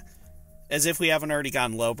gonna, as if we haven't already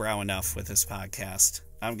gone lowbrow enough with this podcast,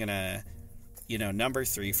 I'm going to, number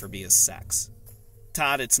 3 for me is sex.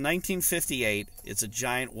 Todd, it's 1958. It's a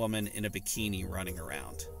giant woman in a bikini running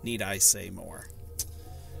around. Need I say more?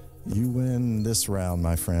 You win this round,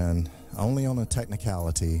 my friend. Only on a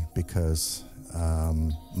technicality, because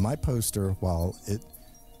my poster, while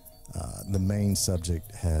the main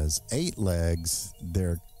subject has 8 legs,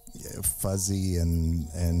 they're fuzzy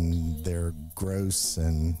and they're gross,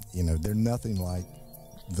 and they're nothing like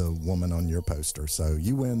the woman on your poster. So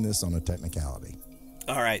you win this on a technicality.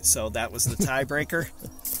 All right, so that was the tiebreaker.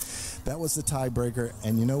 That was the tiebreaker.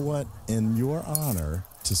 And you know what? In your honor,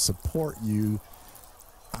 to support you,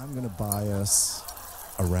 I'm going to buy us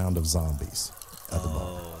a round of zombies at the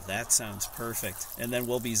bar. Oh, that sounds perfect. And then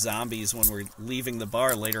we'll be zombies when we're leaving the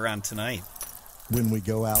bar later on tonight. When we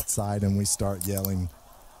go outside and we start yelling,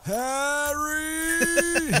 Harry!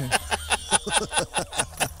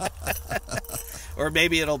 Or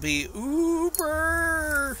maybe it'll be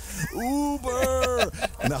Uber! Uber!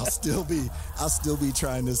 And I'll still be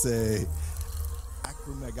trying to say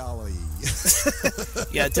acromegaly.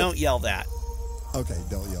 Yeah, don't yell that. Okay,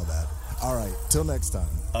 don't yell that. All right, till next time.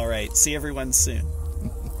 All right, see everyone soon.